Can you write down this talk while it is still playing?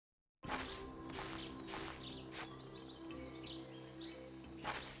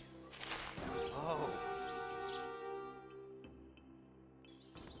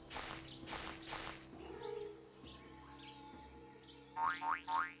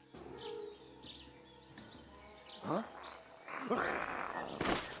Huh?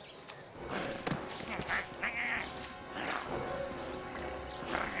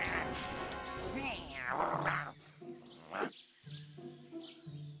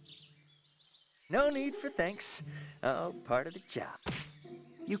 No need for thanks. All part of the job.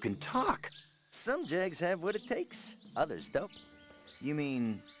 You can talk. Some jags have what it takes, others don't. You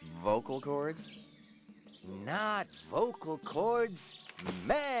mean vocal cords? Not vocal cords,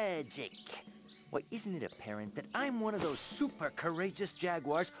 magic. Why, isn't it apparent that I'm one of those super courageous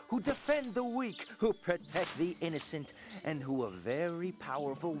jaguars who defend the weak, who protect the innocent, and who a very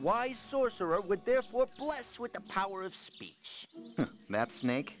powerful, wise sorcerer would therefore bless with the power of speech? That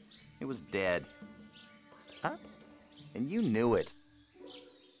snake? It was dead. Huh? And you knew it.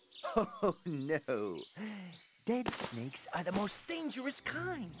 Oh, no. Dead snakes are the most dangerous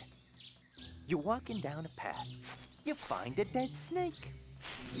kind. You're walking down a path. You find a dead snake.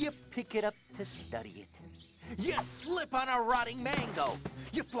 You pick it up to study it. You slip on a rotting mango.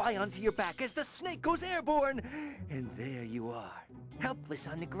 You fly onto your back as the snake goes airborne. And there you are, helpless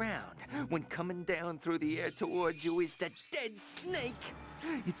on the ground, when coming down through the air towards you is the dead snake.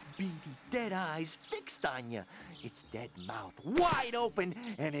 Its beady, dead eyes fixed on you, its dead mouth wide open,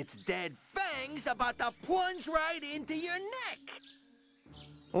 and its dead fangs about to plunge right into your neck.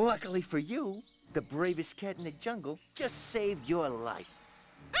 Luckily for you, the bravest cat in the jungle just saved your life.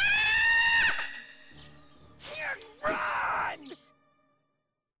 Run!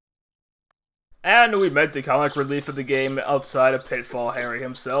 And we met the comic relief of the game outside of Pitfall, Harry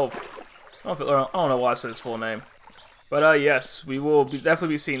himself. I don't know why I said his full name. But yes, we will definitely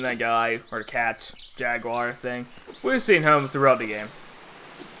be seeing that guy, or cat, jaguar thing. We've seen him throughout the game.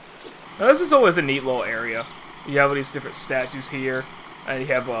 Now this is always a neat little area. You have all these different statues here, and you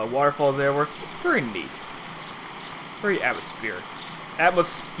have waterfalls everywhere. It's very neat. Very atmospheric.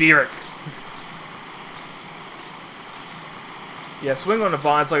 Atmospheric! Yeah, swing on the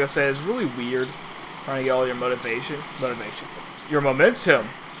vines, like I said, is really weird. Trying to get all your your momentum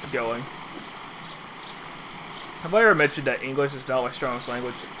going. Have I ever mentioned that English is not my strongest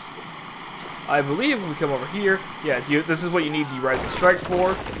language? I believe if we come over here, yeah, this is what you need the Rising Strike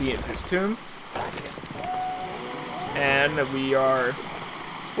for, the Incense Tomb. And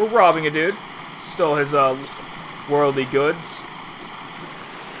we're robbing a dude. Stole his worldly goods.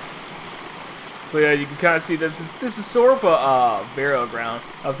 But yeah, you can kind of see this is sort of a burial ground.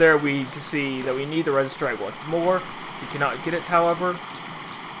 Up there we can see that we need the Rising Strike once more. We cannot get it, however.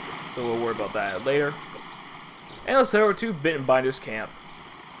 So we'll worry about that later. And let's head over to Bittenbinder's camp.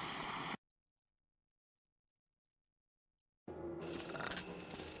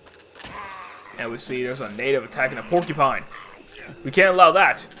 And we see there's a native attacking a porcupine. We can't allow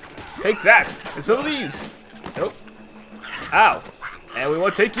that. Take that! And some of these! Nope. Ow! And we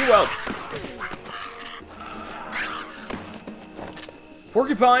want to take you out.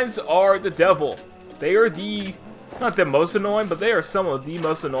 Porcupines are the devil. They are not the most annoying, but they are some of the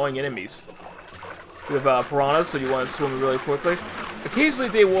most annoying enemies. We have piranhas, so you want to swim really quickly. Occasionally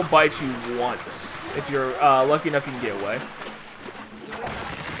they will bite you once. If you're lucky enough, you can get away.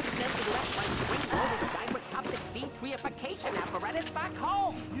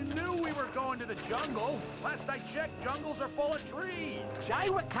 You knew we were going to the jungle. Last I checked, jungles are full of trees.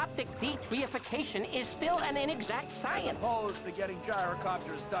 Gyrocoptic detreeification is still an inexact science. As opposed to getting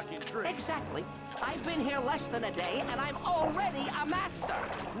gyrocopters stuck in trees. Exactly. I've been here less than a day, and I'm already a master.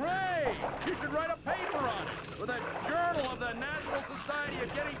 Great! You should write a paper on it with a journal of the National Society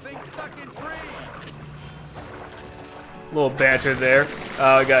of Getting Things Stuck in Trees. Little banter there.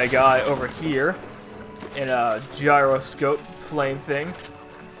 We got a guy over here in a gyroscope plane thing.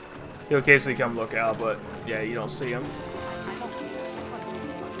 He'll occasionally come look out, but yeah, you don't see him.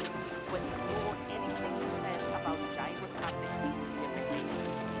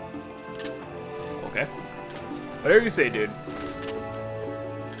 Okay. Whatever you say, dude.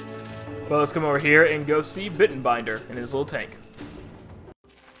 Well, let's come over here and go see Bittenbinder in his little tank.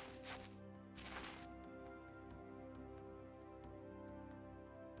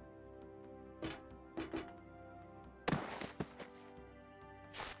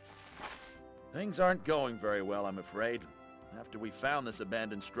 Things aren't going very well, I'm afraid. After we found this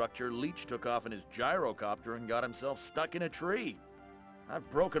abandoned structure, Leech took off in his gyrocopter and got himself stuck in a tree. I've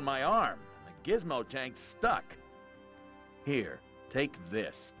broken my arm. The gizmo tank's stuck. Here, take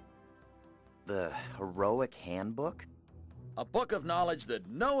this. The heroic handbook? A book of knowledge that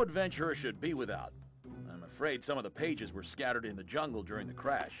no adventurer should be without. I'm afraid some of the pages were scattered in the jungle during the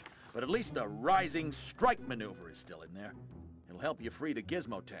crash, but at least the Rising Strike maneuver is still in there. It'll help you free the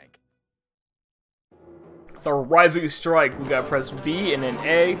gizmo tank. The Rising Strike. We gotta press B and then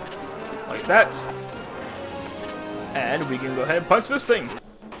A, like that. And we can go ahead and punch this thing.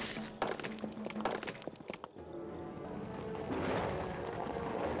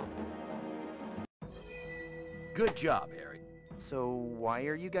 Good job, Harry. So why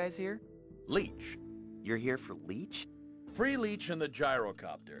are you guys here? Leech. You're here for Leech? Free Leech and the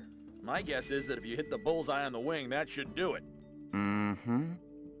gyrocopter. My guess is that if you hit the bullseye on the wing, that should do it. Mm-hmm.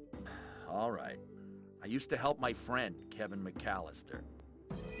 All right. I used to help my friend, Kevin McAllister,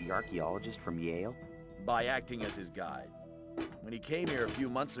 The archaeologist from Yale? by acting as his guide. When he came here a few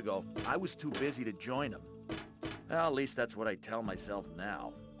months ago, I was too busy to join him. Well, at least that's what I tell myself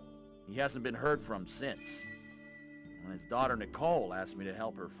now. He hasn't been heard from since. When his daughter Nicole asked me to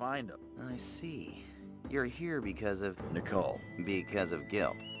help her find him. I see. You're here because of... Nicole. Because of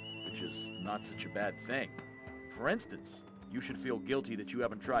guilt. Which is not such a bad thing. For instance, you should feel guilty that you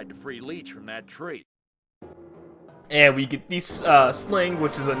haven't tried to free Leech from that tree. And we get these sling,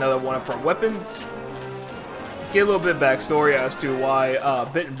 which is another one of our weapons. Get a little bit of backstory as to why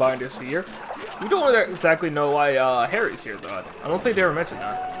Bit and Binder's here. We don't exactly know why Harry's here, though. I don't think they ever mentioned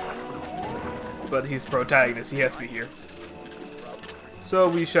that. But he's protagonist, he has to be here. So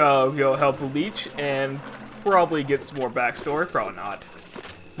we shall go help Leech and probably get some more backstory. Probably not.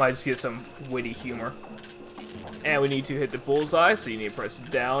 Might just get some witty humor. And we need to hit the bullseye, so you need to press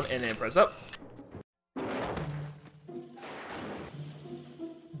down and then press up.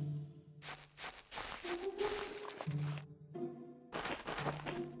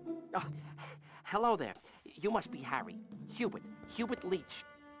 Oh, hello there. You must be Harry. Hubert Leech.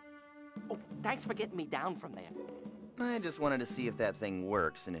 Oh, thanks for getting me down from there. I just wanted to see if that thing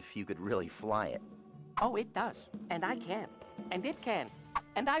works and if you could really fly it. Oh, it does. And I can. And it can.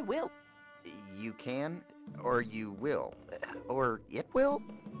 And I will. You can, or you will, or it will?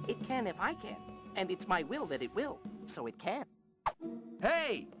 It can if I can. And it's my will that it will. So it can.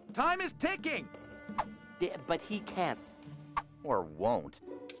 Hey! Time is ticking! But he can't. Or won't.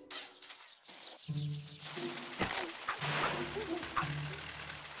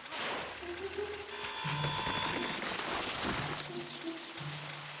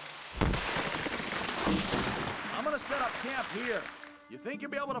 I'm gonna set up camp here. You think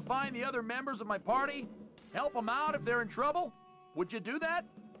you'll be able to find the other members of my party? Help them out if they're in trouble? Would you do that?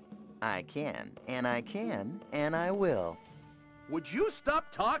 I can, and I will. Would you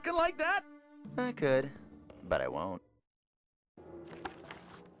stop talking like that? I could, but I won't.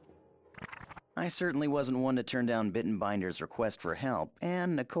 I certainly wasn't one to turn down Bit and Binder's request for help,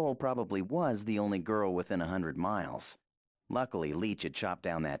 and Nicole probably was the only girl within 100 miles. Luckily, Leech had chopped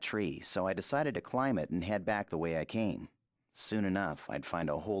down that tree, so I decided to climb it and head back the way I came. Soon enough, I'd find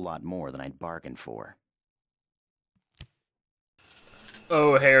a whole lot more than I'd bargained for.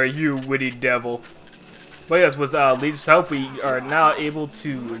 Oh, Harry, you witty devil. But yes, with Leech's help, we are now able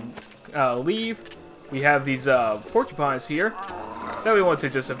to leave. We have these porcupines here that we want to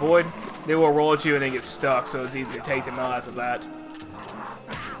just avoid. They will roll at you and they get stuck, so it's easy to take them out after that.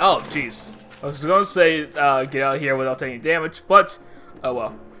 Oh, jeez. I was going to say get out of here without taking damage, but oh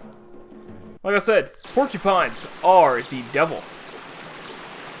well. Like I said, porcupines are the devil.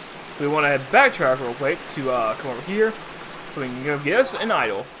 We want to backtrack real quick to come over here, so we can go get us an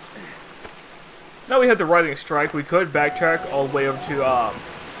idol. Now we have the Rising Strike. We could backtrack all the way over to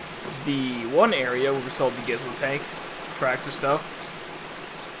the one area where we sold the Gizmo tank, tracks and stuff.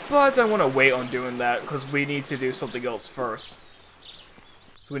 But I want to wait on doing that because we need to do something else first.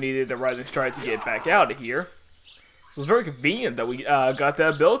 So we needed the Rising Strike to get back out of here. So it's very convenient that we got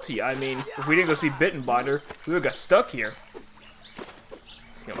that ability. I mean, if we didn't go see Bit and Binder, we would have got stuck here.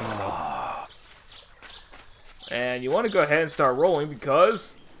 Let's get myself. And you want to go ahead and start rolling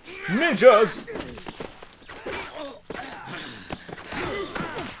because ninjas.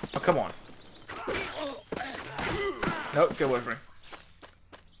 Oh, come on. Nope, get away from me.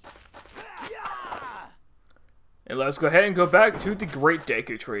 And let's go ahead and go back to the Great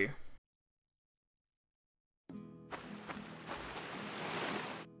Deku Tree.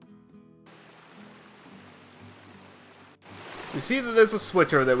 We see that there's a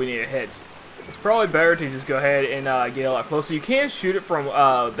switcher that we need to hit. It's probably better to just go ahead and get a lot closer. You can shoot it from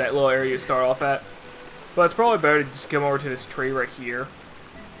that little area you start off at. But it's probably better to just come over to this tree right here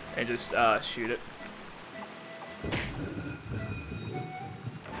and just shoot it.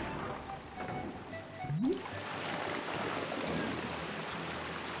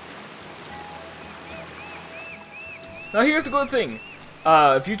 Now here's the good thing.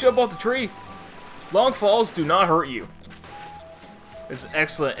 If you jump off the tree, long falls do not hurt you. It's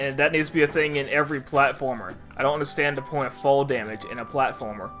excellent, and that needs to be a thing in every platformer. I don't understand the point of fall damage in a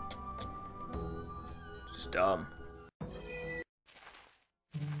platformer. It's just dumb.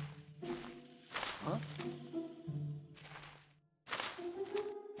 Huh?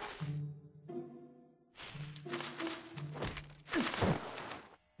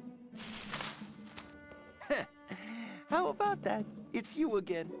 about that? It's you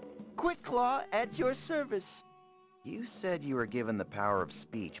again. Quick Claw at your service. You said you were given the power of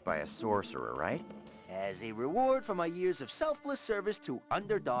speech by a sorcerer, right? As a reward for my years of selfless service to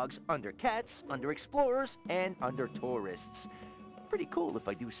underdogs, undercats, underexplorers, and undertourists. Pretty cool if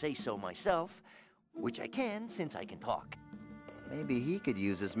I do say so myself, which I can since I can talk. Maybe he could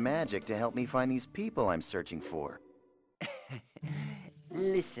use his magic to help me find these people I'm searching for.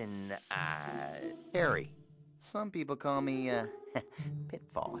 Listen, Harry. Some people call me,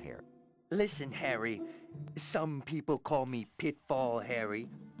 Pitfall Harry. Listen, Harry. Some people call me Pitfall Harry.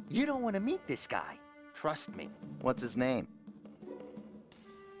 You don't want to meet this guy. Trust me. What's his name?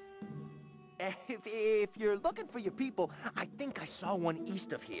 If you're looking for your people, I think I saw one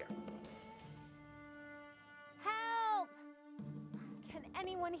east of here. Help! Can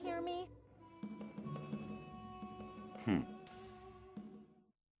anyone hear me?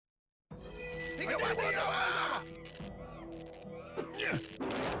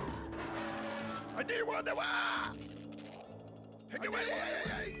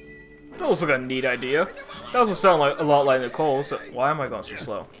 That looks like a neat idea. That also sounds like a lot like Nicole, so why am I going so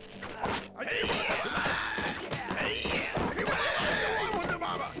slow?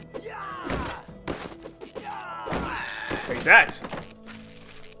 Take that!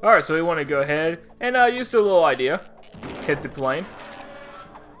 Alright, so we want to go ahead and use the little idea. Hit the plane.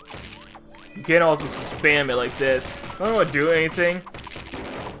 You can also spam it like this. I don't want to do anything.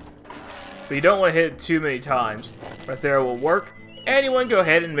 But you don't want to hit it too many times. Right there will work. And you want to go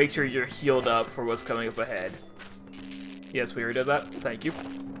ahead and make sure you're healed up for what's coming up ahead. Yes, we already did that. Thank you.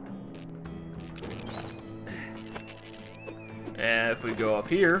 And if we go up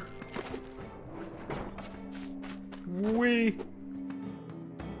here... Whee!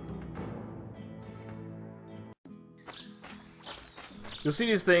 You'll see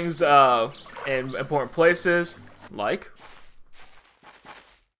these things in important places, like...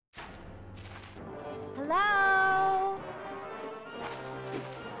 Hello?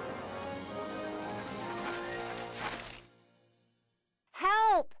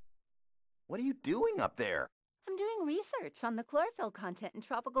 Help! What are you doing up there? I'm doing research on the chlorophyll content in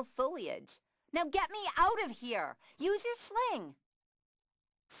tropical foliage. Now get me out of here! Use your sling!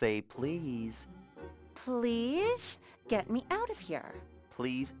 Say please. Please? Get me out of here.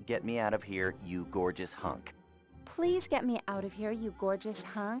 Please get me out of here, you gorgeous hunk. Please get me out of here, you gorgeous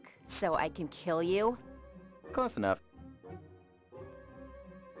hunk, so I can kill you. Close enough.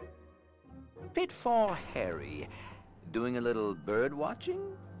 Pitfall Harry, doing a little bird watching?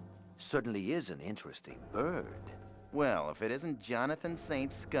 Certainly is an interesting bird. Well, if it isn't Jonathan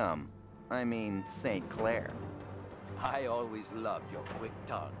St. Scum. I mean, St. Clair. I always loved your quick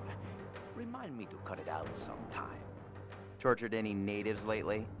tongue. Remind me to cut it out sometime. Tortured any natives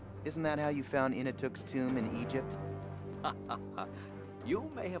lately? Isn't that how you found Inatuk's tomb in Egypt? You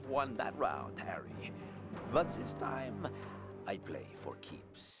may have won that round, Harry. But this time, I play for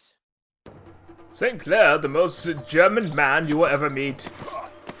keeps. St. Clair, the most German man you will ever meet.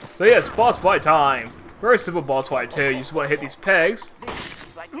 So yes, boss fight time. Very simple boss fight too. You just want to hit these pegs.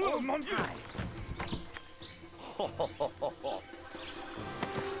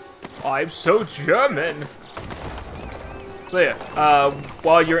 I'm so German. So yeah,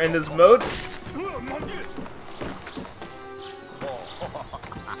 while you're in this mode,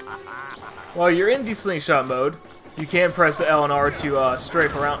 while you're in the slingshot mode, you can press the L and R to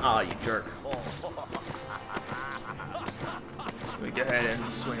strafe around. Ah, you jerk. Let me go ahead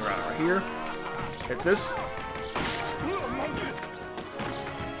and swing around over here. Hit this.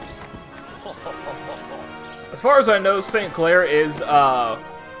 As far as I know, St. Clair is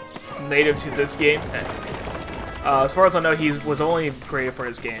native to this game. As far as I know, he was only created for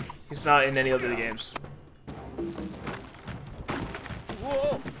this game. He's not in any other games.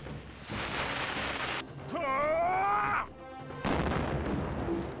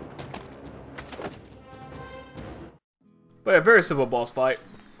 But a very simple boss fight.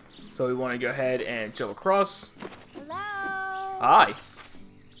 So we want to go ahead and jump across. Hello? Hi.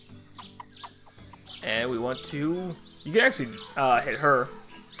 And we want to... You can actually hit her.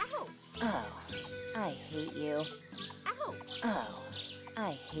 Ow! Oh, I hate you. Ow! Oh,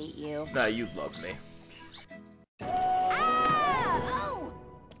 I hate you. Nah, you love me. Ah! Oh!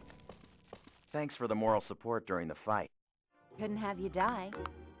 Thanks for the moral support during the fight. Couldn't have you die.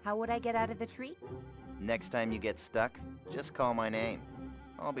 How would I get out of the tree? Next time you get stuck, just call my name.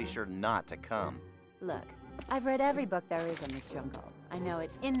 I'll be sure not to come. Look, I've read every book there is in this jungle. I know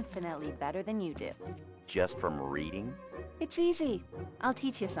it infinitely better than you do. Just from reading? It's easy. I'll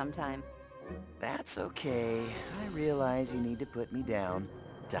teach you sometime. That's okay. I realize you need to put me down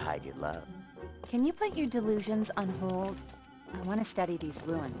to hide your love. Can you put your delusions on hold? I want to study these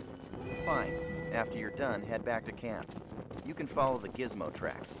ruins. Fine. After you're done, head back to camp. You can follow the gizmo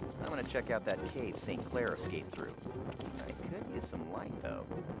tracks. I'm gonna check out that cave St. Clair escaped through. I could use some light, though.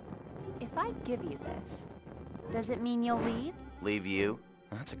 If I give you this, does it mean you'll leave? Leave you?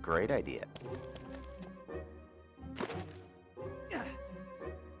 That's a great idea.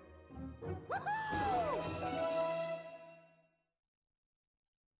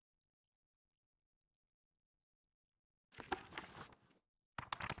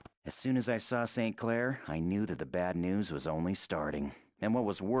 As soon as I saw St. Clair, I knew that the bad news was only starting. And what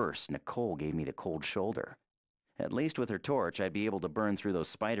was worse, Nicole gave me the cold shoulder. At least with her torch, I'd be able to burn through those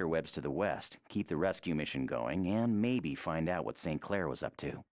spider webs to the west, keep the rescue mission going, and maybe find out what St. Clair was up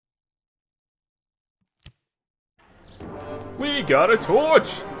to. We got a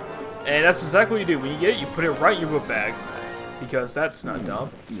torch! And that's exactly what you do. When you get it, you put it right in your book bag. Because that's not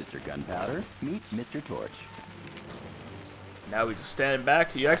dumb. Mr. Gunpowder, meet Mr. Torch. Now we just stand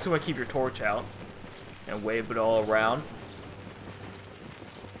back. You actually want to keep your torch out. And wave it all around.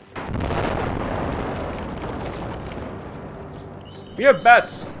 We have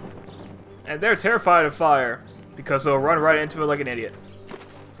bats! And they're terrified of fire. Because they'll run right into it like an idiot.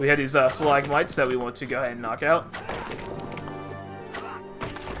 So we have these stalagmites that we want to go ahead and knock out.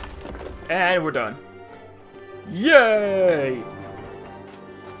 And we're done. Yay!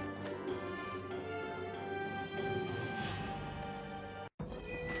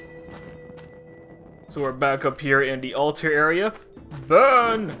 So we're back up here in the altar area.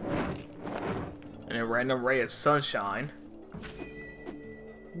 Burn! And a random ray of sunshine.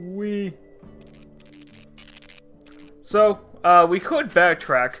 So, we could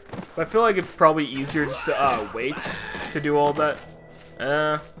backtrack, but I feel like it's probably easier just to, wait to do all that.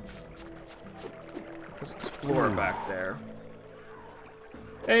 There's Explorer back there.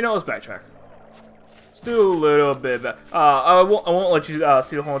 Hey, you know, let's backtrack. Let's do a little bit back. I won't let you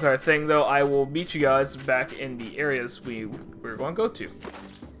see the whole entire thing, though. I will meet you guys back in the areas we're going to go to.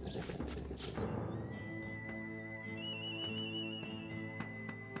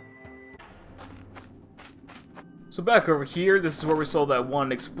 So back over here, this is where we saw that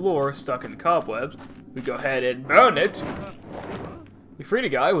one explorer stuck in the cobwebs. We go ahead and burn it. We freed a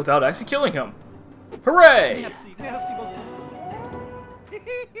guy without actually killing him. Hooray!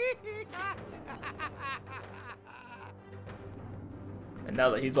 And now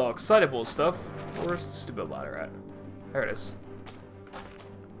that he's all excitable and stuff, where's the stupid ladder at? There it is.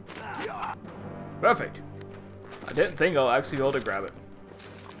 Perfect. I didn't think I'll actually be able to grab it.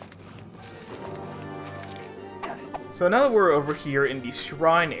 So now that we're over here in the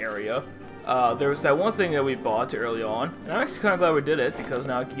shrine area, there was that one thing that we bought early on, and I'm actually kind of glad we did it, because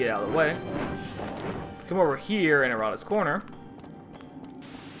now I can get out of the way. Come over here and around this corner.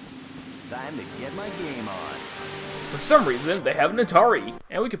 Time to get my game on. For some reason, they have an Atari,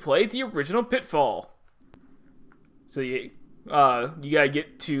 and we can play the original Pitfall. So you gotta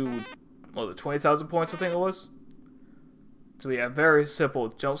get to, well, the 20,000 points, I think it was. So we have very simple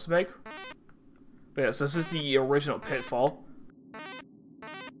jumps to make. But yeah, so this is the original Pitfall.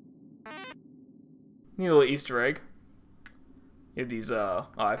 Neat little Easter egg. You have these, oh,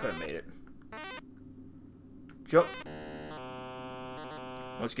 I could have made it. Jump.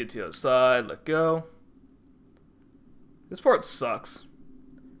 Once you get to the other side, let go. This part sucks.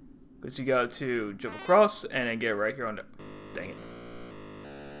 Because you got to jump across and then get right here on the... Dang it.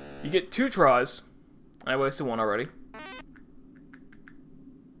 You get 2 tries. I wasted 1 already.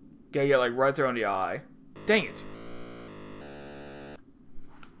 Gotta get like right there on the eye. Dang it.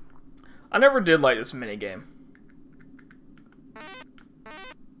 I never did like this minigame.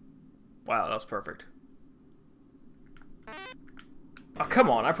 Wow, that was perfect. Oh, come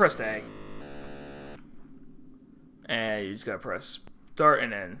on, I pressed A. And you just gotta press start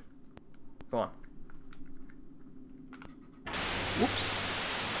and then go on. Whoops.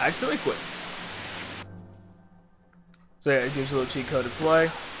 I accidentally quit. So yeah, it gives you a little cheat code to play.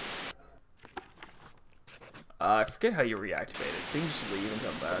 I forget how you reactivate it. I think you just leave and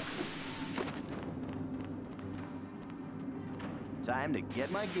come back. Time to get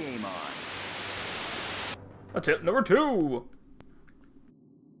my game on. That's tip number 2.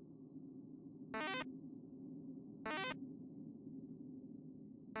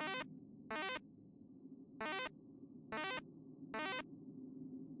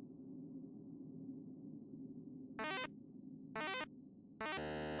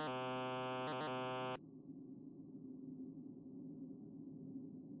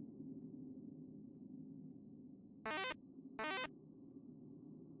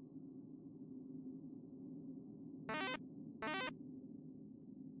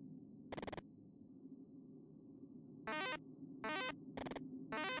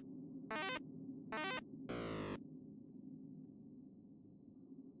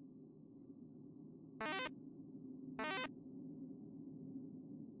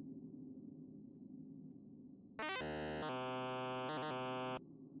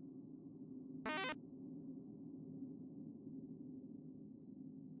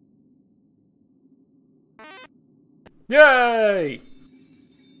 Yay!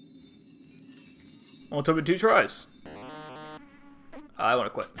 Only took me 2 tries. I want to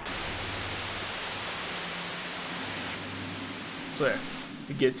quit. So there.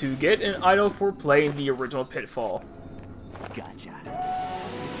 You get to get an idol for playing the original Pitfall. Gotcha.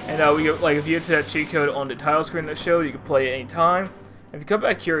 And if you get to that cheat code on the title screen that showed, you can play it anytime. If you come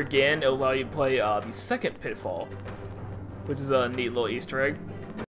back here again, it'll allow you to play the second Pitfall, which is a neat little Easter egg.